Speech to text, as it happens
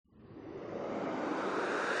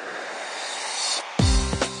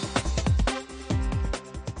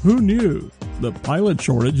Who knew? The pilot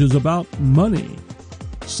shortage is about money.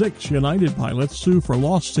 6 United pilots sue for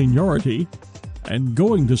lost seniority, and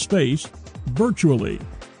going to space virtually.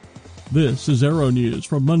 This is Aero News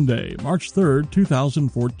for Monday, March 3,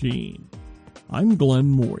 2014. I'm Glenn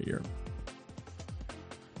Moyer.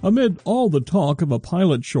 Amid all the talk of a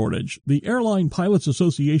pilot shortage, the Airline Pilots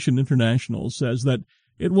Association International says that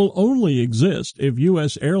it will only exist if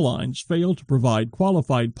U.S. airlines fail to provide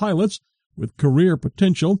qualified pilots with career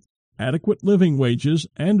potential, adequate living wages,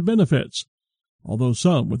 and benefits. Although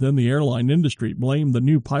some within the airline industry blame the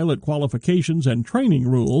new pilot qualifications and training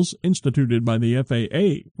rules instituted by the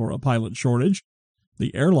FAA for a pilot shortage,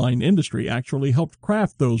 the airline industry actually helped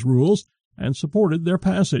craft those rules and supported their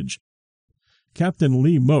passage. Captain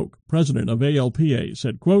Lee Moak, president of ALPA,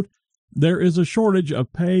 said, quote, "There is a shortage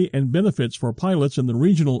of pay and benefits for pilots in the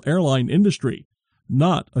regional airline industry,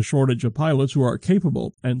 not a shortage of pilots who are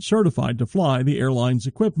capable and certified to fly the airline's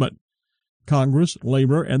equipment. Congress,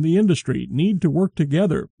 labor, and the industry need to work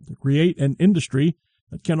together to create an industry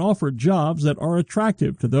that can offer jobs that are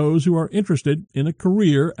attractive to those who are interested in a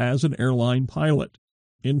career as an airline pilot."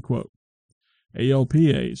 End quote.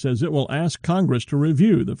 ALPA says it will ask Congress to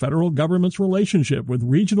review the federal government's relationship with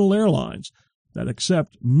regional airlines that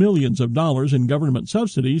accept millions of dollars in government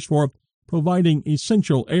subsidies for providing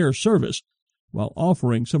essential air service while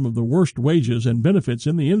offering some of the worst wages and benefits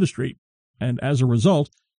in the industry, and as a result,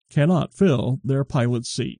 cannot fill their pilot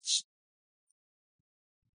seats.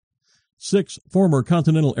 6 former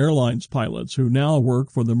Continental Airlines pilots who now work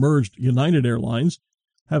for the merged United Airlines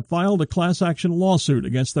have filed a class action lawsuit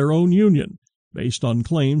against their own union based on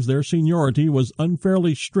claims their seniority was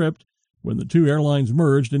unfairly stripped when the two airlines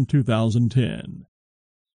merged in 2010.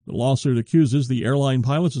 The lawsuit accuses the Airline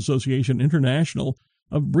Pilots Association International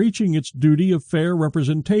of breaching its duty of fair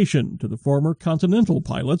representation to the former Continental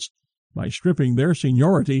pilots by stripping their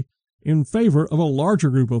seniority in favor of a larger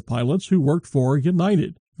group of pilots who worked for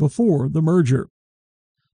United before the merger.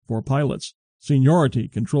 For pilots, seniority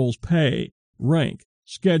controls pay, rank,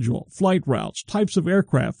 schedule, flight routes, types of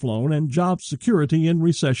aircraft flown, and job security in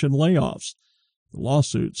recession layoffs. The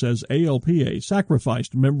lawsuit says ALPA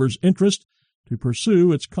sacrificed members' interest to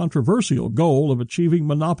pursue its controversial goal of achieving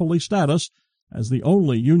monopoly status as the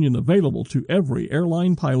only union available to every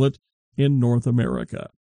airline pilot in North America.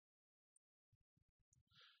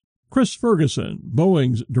 Chris Ferguson,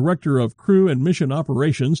 Boeing's Director of Crew and Mission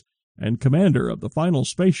Operations and commander of the final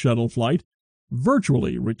Space Shuttle flight,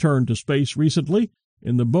 virtually returned to space recently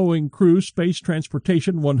in the Boeing Crew Space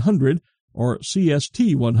Transportation 100, or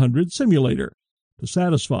CST-100 simulator, to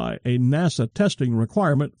satisfy a NASA testing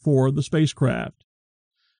requirement for the spacecraft.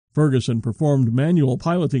 Ferguson performed manual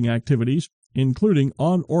piloting activities, including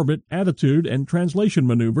on-orbit attitude and translation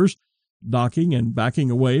maneuvers, docking and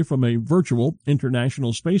backing away from a virtual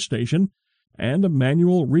International Space Station, and a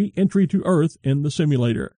manual re-entry to Earth in the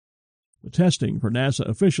simulator. The testing for NASA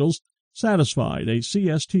officials satisfied a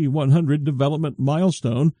CST-100 development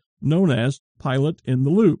milestone known as Pilot in the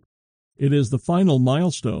Loop. It is the final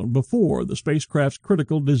milestone before the spacecraft's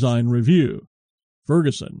critical design review.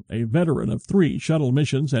 Ferguson, a veteran of 3 shuttle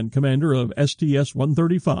missions and commander of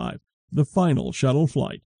STS-135, the final shuttle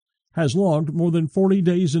flight, has logged more than 40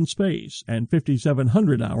 days in space and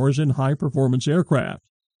 5,700 hours in high-performance aircraft.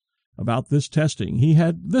 About this testing, he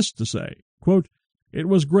had this to say, quote, "It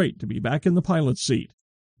was great to be back in the pilot's seat,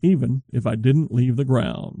 even if I didn't leave the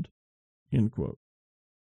ground." End quote.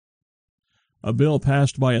 A bill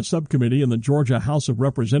passed by a subcommittee in the Georgia House of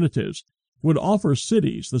Representatives would offer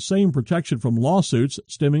cities the same protection from lawsuits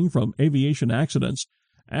stemming from aviation accidents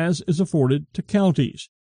as is afforded to counties.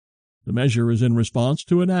 The measure is in response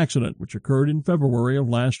to an accident which occurred in February of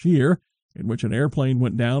last year, in which an airplane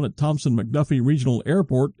went down at Thompson-McDuffie Regional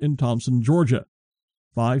Airport in Thompson, Georgia.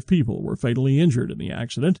 5 people were fatally injured in the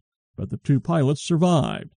accident, but the 2 pilots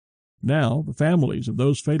survived. Now, the families of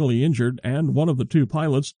those fatally injured and one of the 2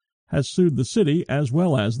 pilots has sued the city as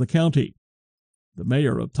well as the county. The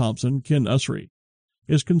mayor of Thompson, Ken Usry,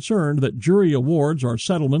 is concerned that jury awards or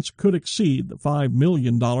settlements could exceed the $5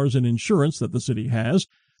 million in insurance that the city has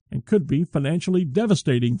and could be financially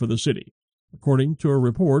devastating for the city, according to a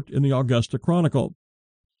report in the Augusta Chronicle.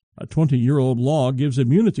 A 20-year-old law gives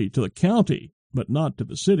immunity to the county, but not to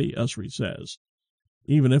the city, Usry says.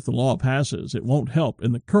 Even if the law passes, it won't help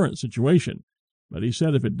in the current situation, but he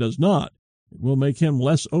said if it does not, it will make him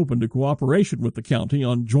less open to cooperation with the county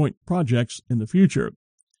on joint projects in the future.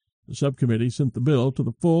 The subcommittee sent the bill to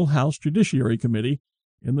the full House Judiciary Committee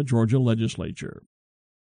in the Georgia legislature.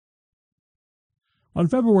 On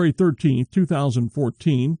February 13,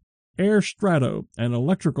 2014, Air Strato, an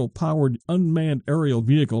electrical-powered unmanned aerial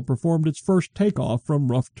vehicle, performed its first takeoff from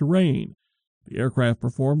rough terrain. The aircraft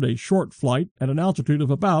performed a short flight at an altitude of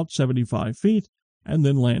about 75 feet and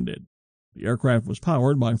then landed. The aircraft was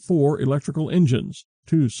powered by 4 electrical engines.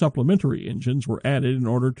 2 supplementary engines were added in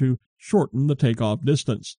order to shorten the takeoff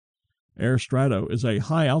distance. Air Strato is a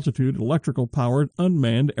high-altitude electrical-powered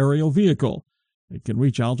unmanned aerial vehicle. It can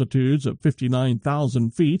reach altitudes of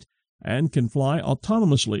 59,000 feet and can fly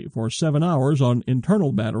autonomously for 7 hours on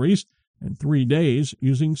internal batteries and 3 days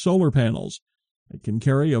using solar panels. It can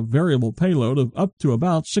carry a variable payload of up to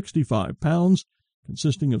about 65 pounds,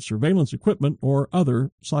 consisting of surveillance equipment or other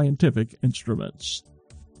scientific instruments.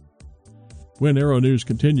 When Aero News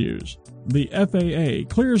continues, the FAA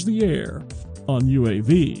clears the air on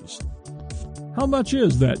UAVs. How much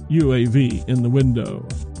is that UAV in the window?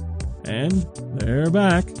 And they're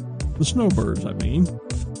back. The snowbirds, I mean.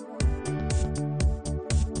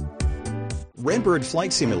 Redbird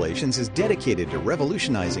Flight Simulations is dedicated to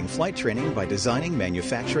revolutionizing flight training by designing,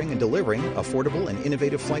 manufacturing, and delivering affordable and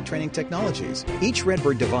innovative flight training technologies. Each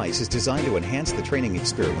Redbird device is designed to enhance the training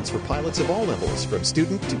experience for pilots of all levels, from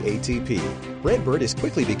student to ATP. Redbird is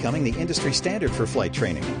quickly becoming the industry standard for flight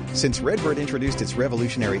training. Since Redbird introduced its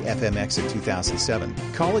revolutionary FMX in 2007,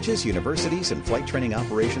 colleges, universities, and flight training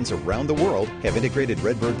operations around the world have integrated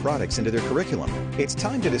Redbird products into their curriculum. It's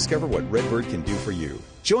time to discover what Redbird can do for you.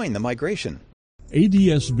 Join the migration.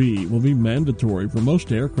 ADS-B will be mandatory for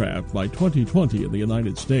most aircraft by 2020 in the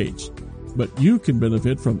United States. But you can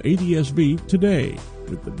benefit from ADS-B today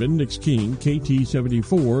with the Bendix King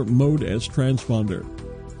KT-74 Mode S transponder.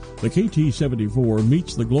 The KT-74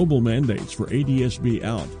 meets the global mandates for ADS-B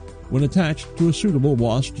out when attached to a suitable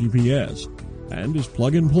WAAS GPS and is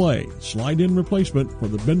plug-and-play, slide-in replacement for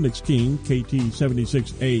the Bendix King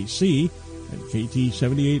KT-76AC and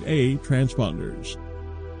KT-78A transponders.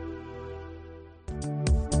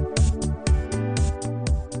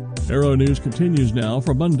 Aero News continues now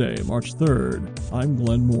for Monday, March 3rd. I'm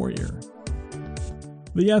Glenn Moyer.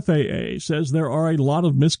 The FAA says there are a lot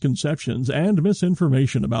of misconceptions and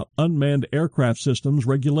misinformation about unmanned aircraft systems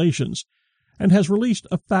regulations and has released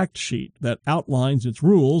a fact sheet that outlines its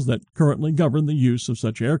rules that currently govern the use of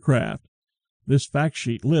such aircraft. This fact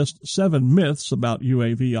sheet lists 7 myths about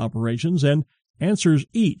UAV operations and answers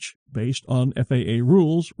each based on FAA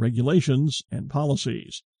rules, regulations, and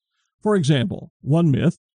policies. For example, one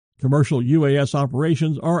myth: commercial UAS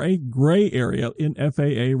operations are a gray area in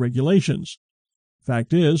FAA regulations.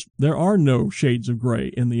 Fact is, there are no shades of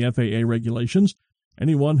gray in the FAA regulations.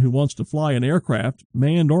 Anyone who wants to fly an aircraft,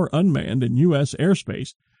 manned or unmanned, in U.S.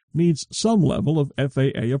 airspace needs some level of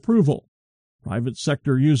FAA approval. Private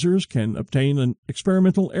sector users can obtain an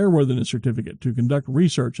experimental airworthiness certificate to conduct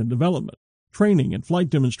research and development, training, and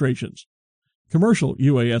flight demonstrations. Commercial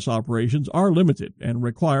UAS operations are limited and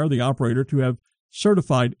require the operator to have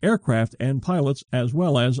certified aircraft and pilots as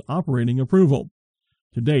well as operating approval.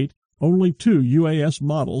 To date, only 2 UAS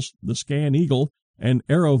models, the ScanEagle and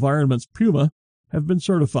AeroVironment's Puma, have been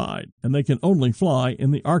certified, and they can only fly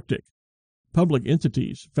in the Arctic. Public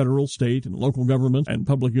entities, federal, state, and local governments, and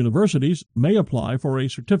public universities may apply for a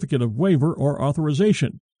certificate of waiver or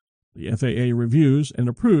authorization. The FAA reviews and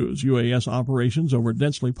approves UAS operations over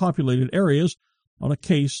densely populated areas on a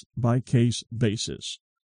case-by-case basis.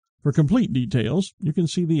 For complete details, you can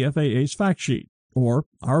see the FAA's fact sheet or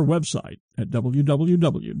our website at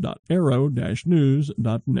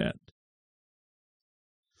www.aero-news.net.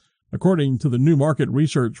 According to the New Market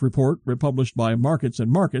Research report republished by Markets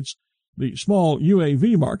and Markets, the small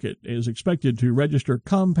UAV market is expected to register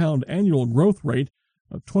compound annual growth rate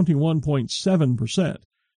of 21.7%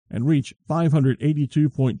 and reach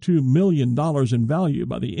 $582.2 million in value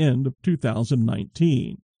by the end of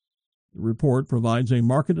 2019. The report provides a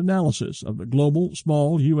market analysis of the global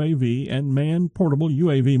small UAV and manned portable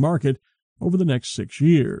UAV market over the next 6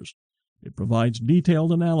 years. It provides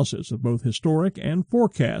detailed analysis of both historic and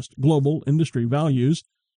forecast global industry values,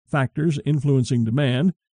 factors influencing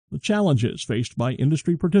demand, the challenges faced by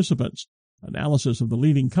industry participants, analysis of the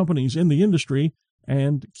leading companies in the industry,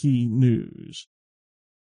 and key news.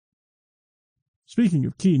 Speaking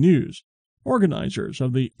of key news, organizers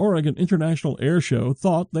of the Oregon International Air Show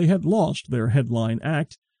thought they had lost their headline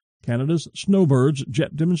act, Canada's Snowbirds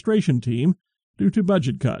jet demonstration team, due to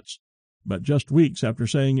budget cuts. But just weeks after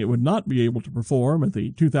saying it would not be able to perform at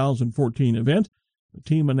the 2014 event, the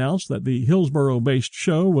team announced that the Hillsborough-based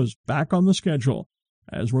show was back on the schedule,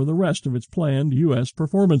 as were the rest of its planned U.S.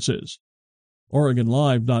 performances.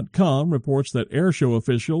 OregonLive.com reports that airshow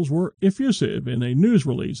officials were effusive in a news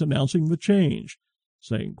release announcing the change,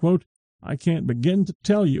 saying, quote, "I can't begin to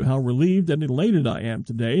tell you how relieved and elated I am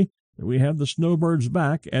today that we have the Snowbirds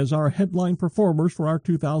back as our headline performers for our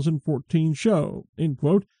 2014 show," end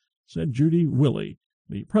quote, said Judy Willey,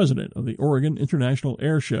 the president of the Oregon International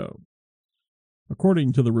Air Show.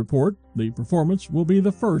 According to the report, the performance will be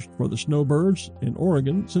the first for the Snowbirds in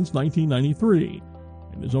Oregon since 1993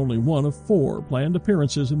 and is only one of 4 planned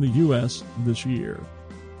appearances in the U.S. this year.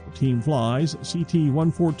 The team flies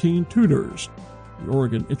CT-114 Tudors. The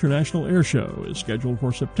Oregon International Air Show is scheduled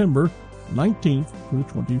for September 19th through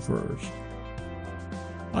 21st.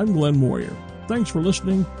 I'm Glenn Moyer. Thanks for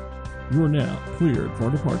listening. You're now cleared for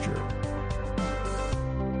departure.